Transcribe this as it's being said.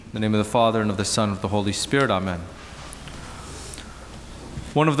In the name of the Father, and of the Son, and of the Holy Spirit. Amen.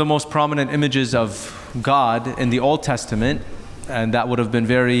 One of the most prominent images of God in the Old Testament, and that would have been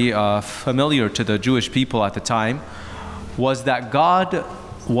very familiar to the Jewish people at the time, was that God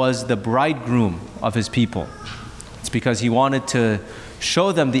was the bridegroom of his people. It's because he wanted to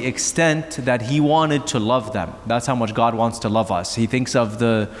show them the extent that he wanted to love them. That's how much God wants to love us. He thinks of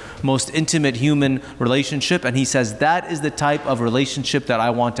the most intimate human relationship, and he says, that is the type of relationship that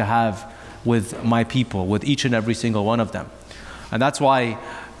I want to have with my people, with each and every single one of them. And that's why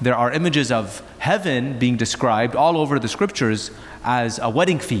there are images of heaven being described all over the scriptures as a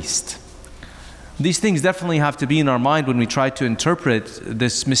wedding feast. These things definitely have to be in our mind when we try to interpret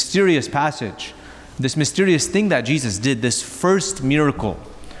this mysterious passage, this mysterious thing that Jesus did, this first miracle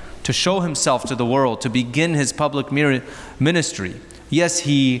to show himself to the world, to begin his public ministry. Yes,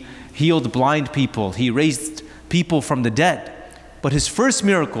 he healed blind people, he raised people from the dead, but his first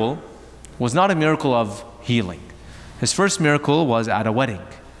miracle was not a miracle of healing. His first miracle was at a wedding,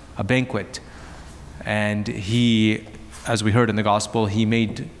 a banquet. And he, as we heard in the gospel, he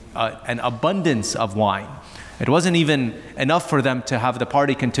made an abundance of wine. It wasn't even enough for them to have the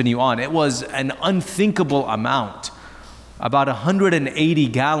party continue on. It was an unthinkable amount, about 180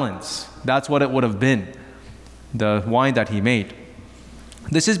 gallons. That's what it would have been, the wine that he made.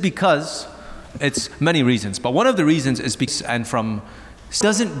 This is because, it's many reasons, but one of the reasons is because, he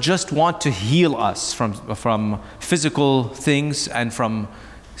doesn't just want to heal us from physical things and from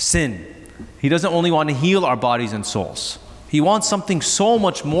sin. He doesn't only want to heal our bodies and souls. He wants something so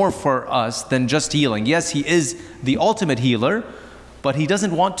much more for us than just healing. Yes, he is the ultimate healer, but he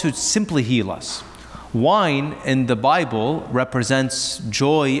doesn't want to simply heal us. Wine in the Bible represents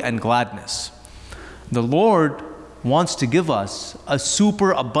joy and gladness. The Lord wants to give us a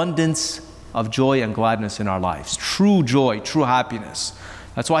superabundance of joy and gladness in our lives. True joy, true happiness.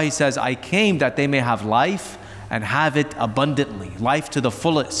 That's why he says, I came that they may have life and have it abundantly. Life to the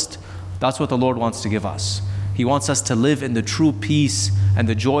fullest. That's what the Lord wants to give us. He wants us to live in the true peace and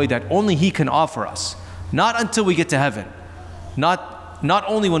the joy that only he can offer us. Not until we get to heaven. Not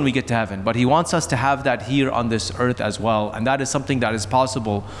only when we get to heaven, but he wants us to have that here on this earth as well. And that is something that is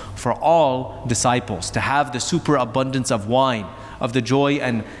possible for all disciples, to have the superabundance of wine, of the joy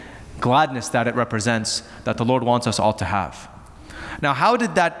and gladness that it represents, that the Lord wants us all to have. Now, how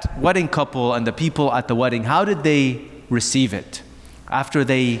did that wedding couple and the people at the wedding, how did they receive it after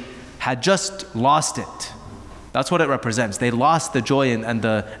they had just lost it? That's what it represents. They lost the joy and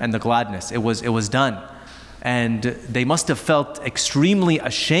the gladness. It was done. And they must have felt extremely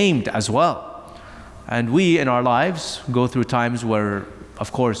ashamed as well. And we in our lives go through times where,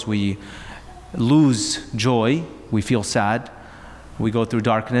 of course, we lose joy, we feel sad, we go through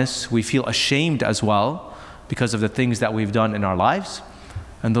darkness, we feel ashamed as well because of the things that we've done in our lives.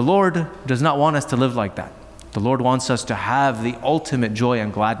 And the Lord does not want us to live like that. The Lord wants us to have the ultimate joy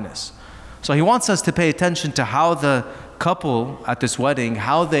and gladness. So he wants us to pay attention to how the couple at this wedding,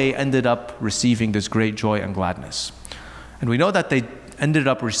 how they ended up receiving this great joy and gladness. And we know that they ended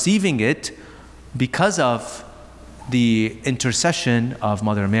up receiving it because of the intercession of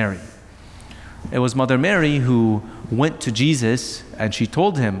Mother Mary. It was Mother Mary who went to Jesus and she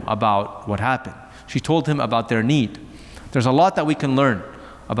told him about what happened. She told him about their need. There's a lot that we can learn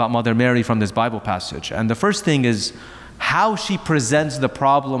about Mother Mary from this Bible passage. And the first thing is how she presents the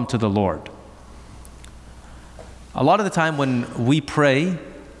problem to the Lord. A lot of the time when we pray,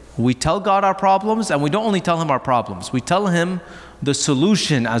 we tell God our problems, and we don't only tell him our problems, we tell him the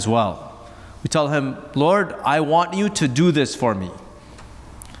solution as well. We tell him, Lord, I want you to do this for me.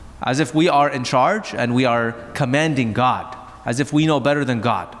 As if we are in charge and we are commanding God, as if we know better than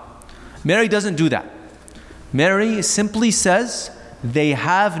God. Mary doesn't do that. Mary simply says, they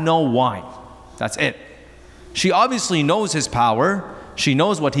have no wine. That's it. She obviously knows his power. She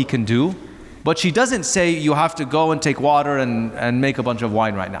knows what he can do. But she doesn't say, you have to go and take water and make a bunch of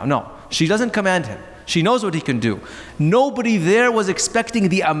wine right now. No, she doesn't command him. She knows what he can do. Nobody there was expecting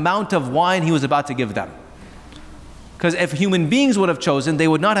the amount of wine he was about to give them. Because if human beings would have chosen, they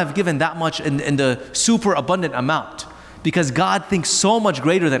would not have given that much in the super abundant amount. Because God thinks so much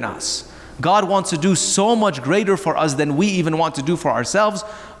greater than us. God wants to do so much greater for us than we even want to do for ourselves,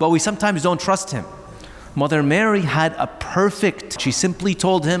 but we sometimes don't trust him. Mother Mary had a perfect, she simply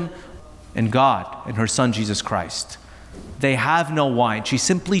told him, in God, in her Son Jesus Christ. They have no wine. She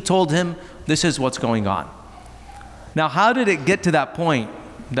simply told him, this is what's going on. Now, how did it get to that point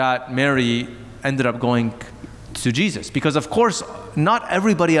that Mary ended up going to Jesus? Because of course, not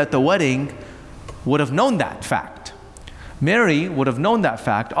everybody at the wedding would have known that fact. Mary would have known that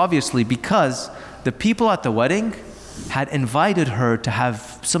fact, obviously, because the people at the wedding, had invited her to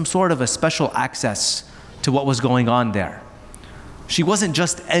have some sort of a special access to what was going on there. She wasn't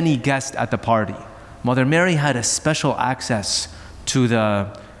just any guest at the party. Mother Mary had a special access to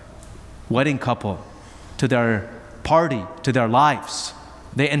the wedding couple, to their party, to their lives.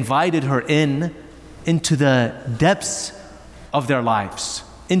 They invited her into the depths of their lives,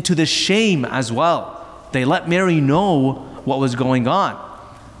 into the shame as well. They let Mary know what was going on.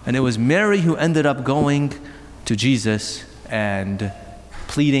 And it was Mary who ended up going to Jesus and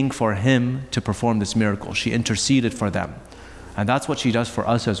pleading for him to perform this miracle. She interceded for them. And that's what she does for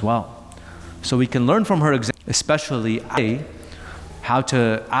us as well. So we can learn from her example, especially how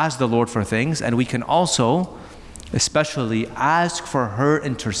to ask the Lord for things, and we can also especially ask for her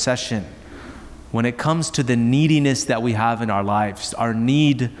intercession when it comes to the neediness that we have in our lives, our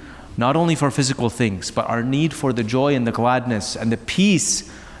need not only for physical things, but our need for the joy and the gladness and the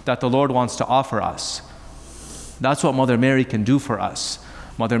peace that the Lord wants to offer us. That's what Mother Mary can do for us.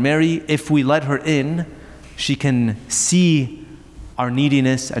 Mother Mary, if we let her in, she can see our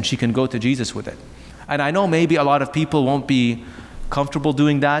neediness and she can go to Jesus with it. And I know maybe a lot of people won't be comfortable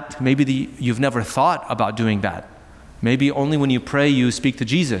doing that. Maybe you've never thought about doing that. Maybe only when you pray you speak to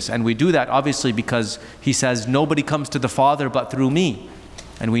Jesus. And we do that obviously because he says, nobody comes to the Father but through me.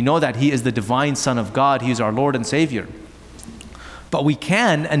 And we know that he is the divine Son of God. He is our Lord and Savior. But we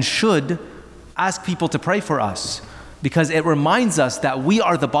can and should ask people to pray for us because it reminds us that we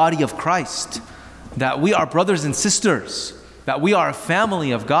are the body of Christ, that we are brothers and sisters, that we are a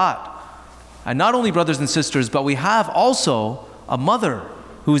family of God. And not only brothers and sisters, but we have also a mother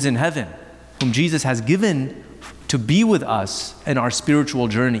who is in heaven, whom Jesus has given to be with us in our spiritual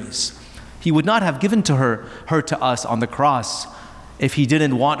journeys. He would not have given her to us on the cross if he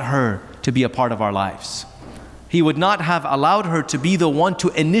didn't want her to be a part of our lives. He would not have allowed her to be the one to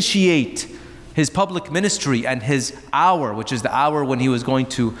initiate his public ministry and his hour, which is the hour when he was going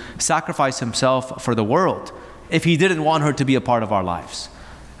to sacrifice himself for the world, if he didn't want her to be a part of our lives.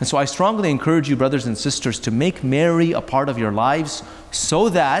 And so I strongly encourage you, brothers and sisters, to make Mary a part of your lives so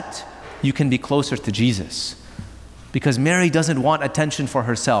that you can be closer to Jesus. Because Mary doesn't want attention for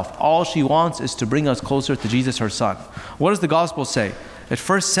herself. All she wants is to bring us closer to Jesus, her son. What does the gospel say? It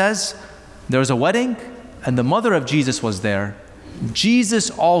first says there was a wedding and the mother of Jesus was there. Jesus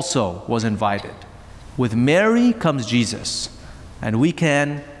also was invited. With Mary comes Jesus. And we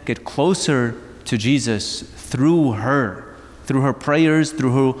can get closer to Jesus through her prayers,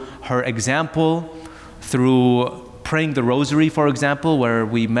 through her example, through praying the rosary, for example, where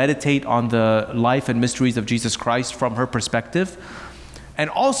we meditate on the life and mysteries of Jesus Christ from her perspective. And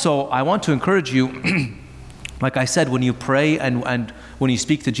also, I want to encourage you, like I said, when you pray and when you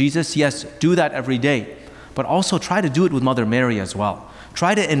speak to Jesus, yes, do that every day. But also try to do it with Mother Mary as well.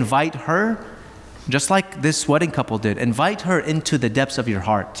 Try to invite her, just like this wedding couple did. Invite her into the depths of your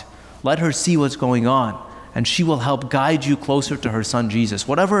heart. Let her see what's going on. And she will help guide you closer to her son Jesus.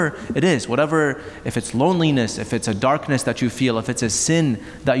 Whatever it is, if it's loneliness, if it's a darkness that you feel, if it's a sin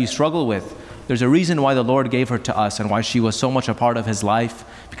that you struggle with, there's a reason why the Lord gave her to us and why she was so much a part of his life,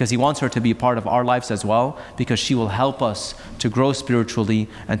 because he wants her to be a part of our lives as well, because she will help us to grow spiritually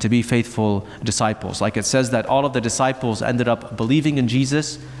and to be faithful disciples. Like it says that all of the disciples ended up believing in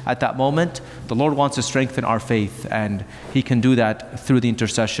Jesus at that moment. The Lord wants to strengthen our faith, and he can do that through the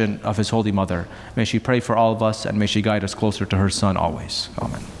intercession of his Holy Mother. May she pray for all of us, and may she guide us closer to her Son always.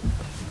 Amen.